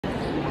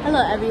Hello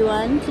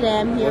everyone, today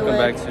I'm here Welcome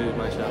back to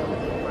my channel.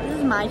 This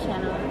is my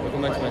channel.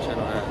 Welcome back to my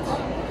channel at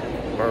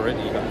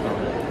already.com.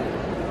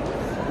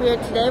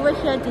 Today we're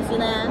here at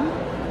Disneyland,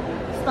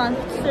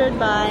 sponsored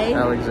by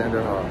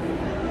Alexander Hall.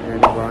 Here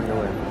in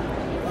New.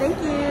 Thank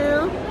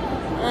you.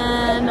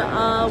 And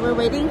we're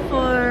waiting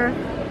for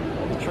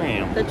the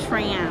tram.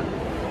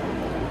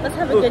 Let's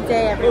have a good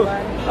day,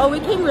 everyone. Oh,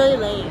 we came really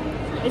late.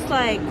 It's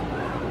like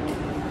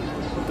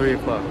 3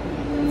 o'clock.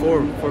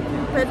 4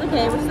 p.m. But it's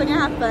okay, we're still gonna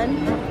have fun.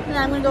 And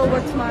I'm gonna go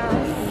work tomorrow.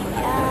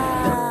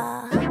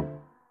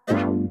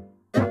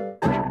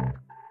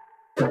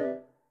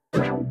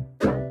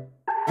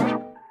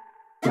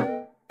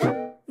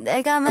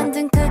 내가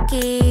만든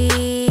cookie.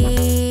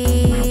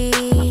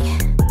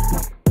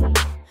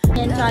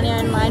 Me and Johnny are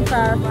in line for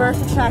our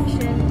first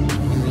attraction.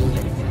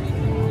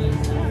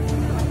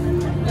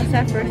 What's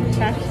our first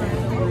attraction?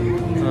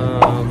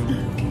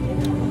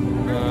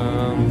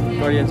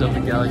 Guardians of the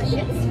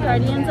Galaxy.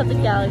 Guardians of the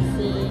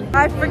Galaxy.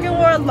 I freaking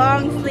wore a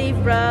long sleeve,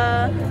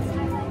 bruh.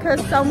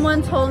 Cause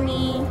someone told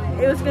me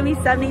it was gonna be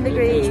 70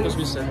 degrees. It's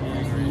supposed to be 70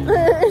 degrees.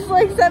 It's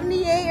like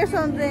 78 or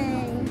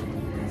something.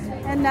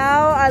 And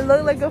now I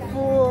look like a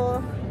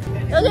fool.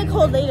 It'll get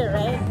cold later,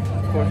 right?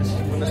 Of course,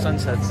 when the sun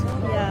sets.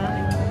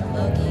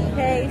 Yeah.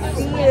 Okay,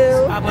 see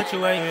you. I put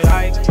you where you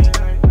like.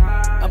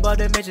 About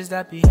the bitches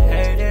that be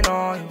hating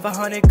on you. For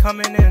 100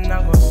 coming in,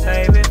 I'm gonna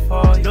save it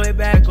for you. Do it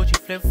back, Gucci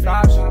flip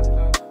flops.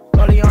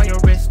 Rollie on your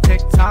wrist,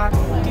 TikTok.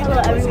 Hello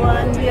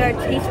everyone, we are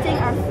tasting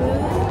our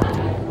food.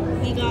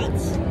 We got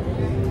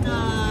the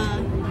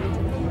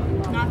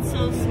not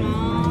so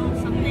small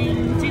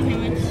something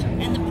sandwich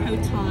and the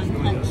proton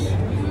punch.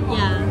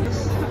 Yeah,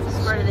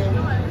 spread it in.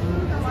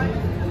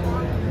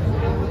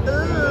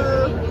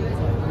 Ooh.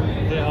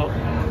 Yeah.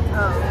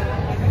 Oh.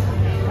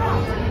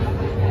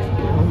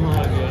 Oh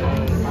my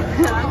god.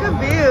 I'm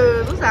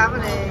confused. What's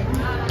happening?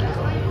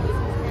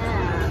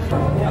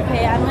 Yeah.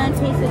 Okay, I'm gonna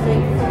taste the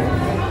drink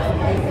first.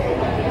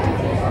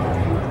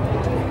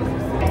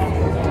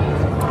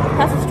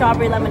 That's a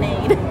strawberry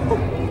lemonade. It's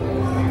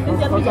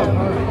definitely good.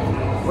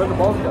 Where'd the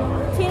balls go?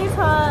 Tea's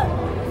hot.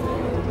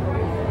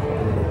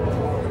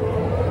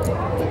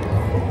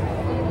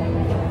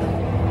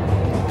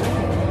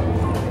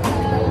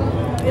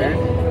 Very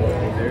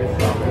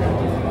strawberry.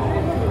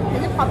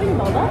 Is it popping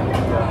boba?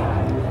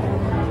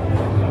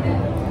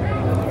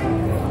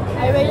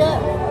 I rate it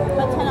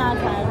about 10 out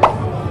of 10.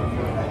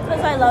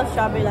 Because I love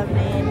strawberry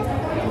lemonade.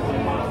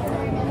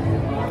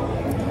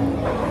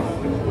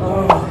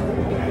 Oh.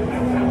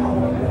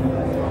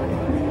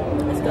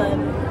 It's good.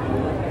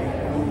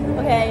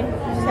 Okay,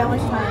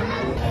 sandwich time.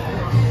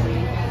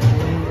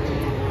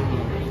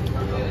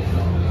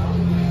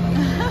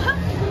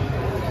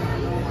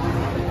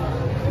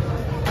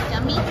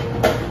 Yummy.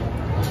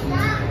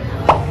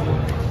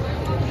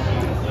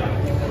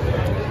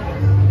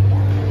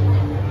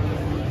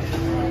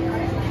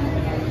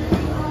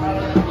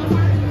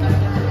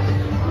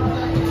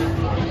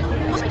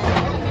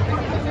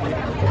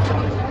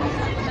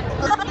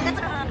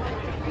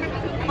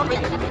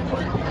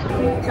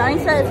 Johnny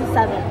said it's a 7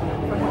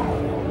 for him.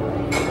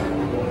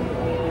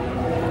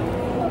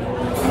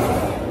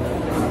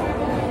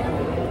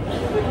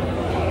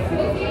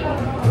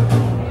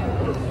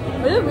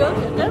 Is it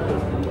really good?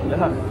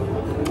 Yeah.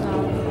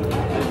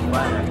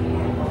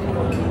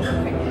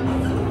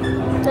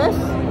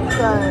 Just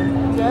good.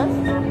 Just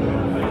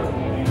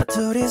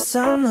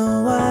둘이서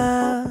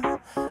너와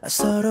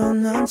서로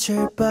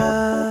눈치를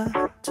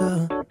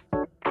봐도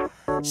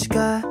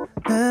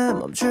시간은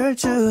멈출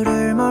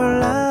줄을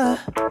몰라.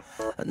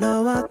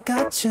 너와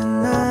같이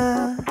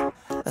나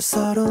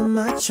서로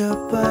맞춰봐도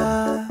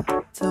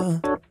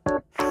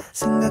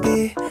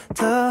생각이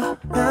더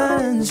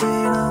나는지.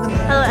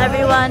 Hello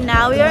everyone,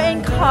 now we are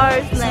in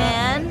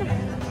Carsland.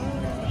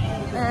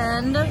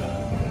 And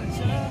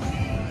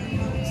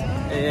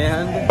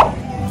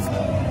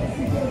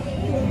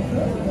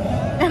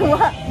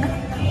what?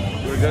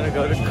 We're gonna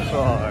go to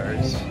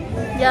Cars.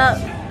 Yep,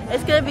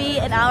 it's gonna be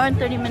an hour and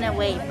 30-minute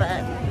wait,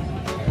 but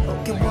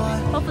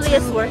hopefully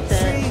it's worth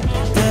it.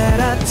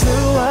 At 2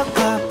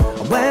 o'clock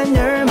when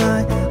you're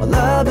mine, oh,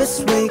 love is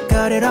sweet,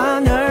 got it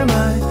on your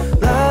mind.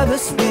 Love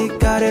is sweet,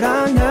 got it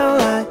on your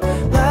mind.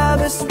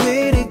 Love is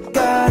sweet, it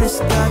got us.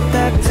 Got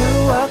that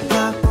 2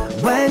 o'clock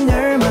when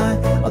you're mine,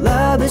 oh,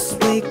 love is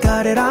sweet,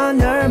 got it on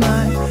your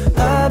mind.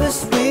 Love is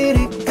sweet,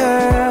 it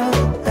girl,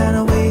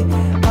 and we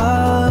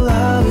all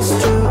love is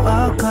 2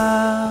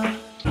 o'clock.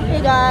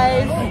 Hey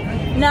guys,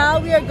 now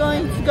we are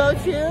going to go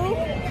to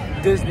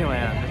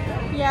Disneyland.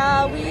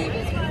 Yeah, we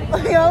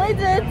only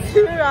did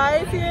 2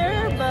 rides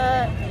here,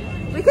 but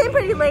we came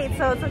pretty late,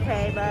 so it's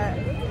okay. But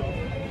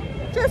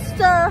just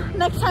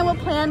next time we'll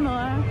plan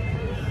more.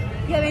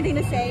 You have anything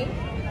to say?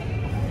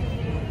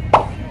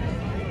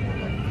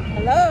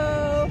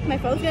 Hello? My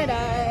phone's gonna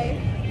die.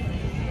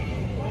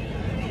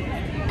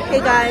 Hey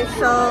guys,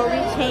 so we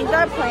changed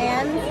our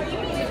plans.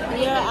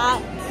 We are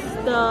at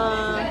the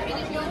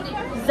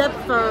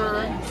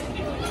Zephyr.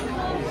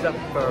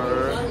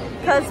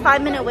 Because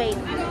 5-minute wait.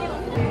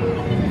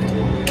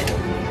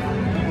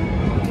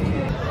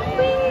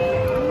 Whee!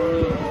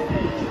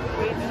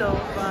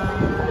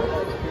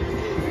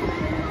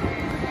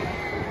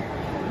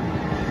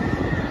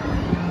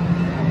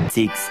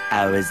 6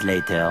 hours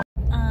later.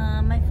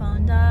 My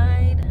phone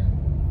died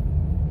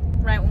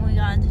right when we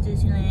got into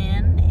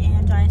Disneyland,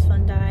 and Johnny's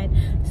phone died,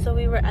 so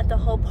we were at the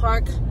whole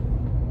park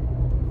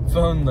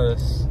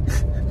Phoneless.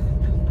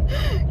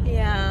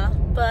 yeah,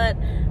 but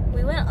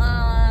we went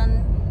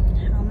on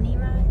how many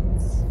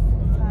rides?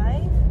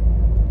 5?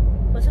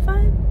 Was it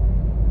 5?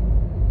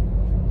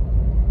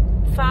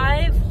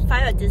 5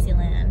 at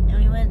Disneyland,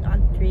 and we went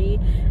on 3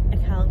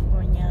 at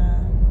California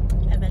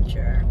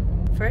Adventure.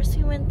 First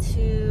we went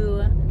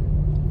to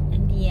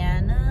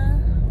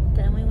Indiana,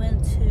 then we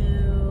went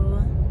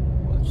to...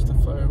 Watch the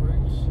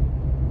fireworks.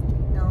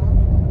 No.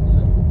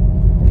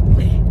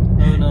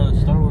 Oh no,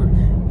 Star Wars.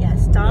 Yeah,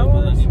 Star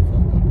Wars.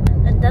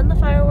 And then the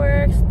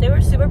fireworks, they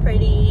were super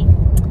pretty.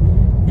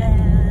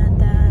 And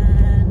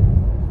then...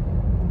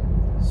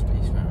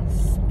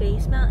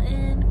 Space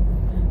Mountain,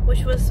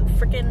 which was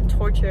freaking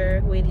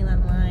torture waiting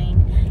that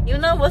line.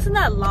 Even though it wasn't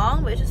that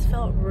long, but it just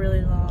felt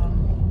really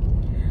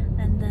long.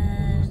 And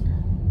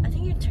then... I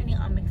think you're turning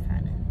on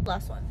McFadden.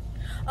 Last one.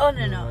 Oh,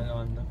 no. Went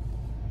on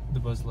the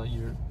Buzz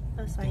Lightyear.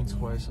 I think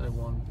twice. I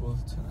won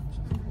both times.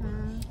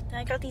 Then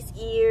I got these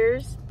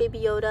ears, Baby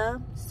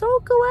Yoda, so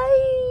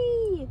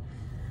kawaii.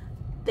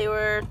 They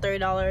were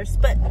 $30,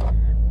 but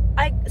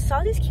I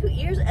saw these cute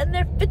ears and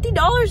they're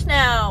 $50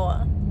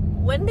 now.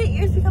 When did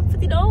ears become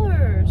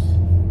 $50?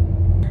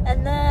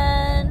 And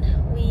then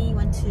we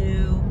went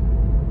to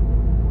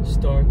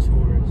Star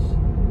Tours,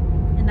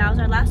 and that was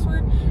our last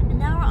one. And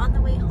now we're on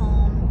the way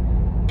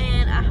home,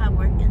 and I have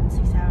work in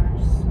 6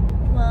 hours.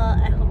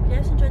 Well, I hope you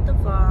guys enjoyed the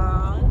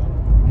vlog.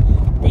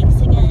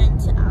 Thanks again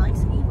to Alex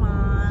and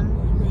Yvonne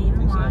who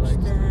even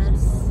watched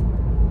this.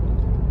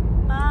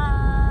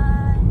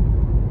 Bye.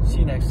 see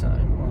you next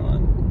time.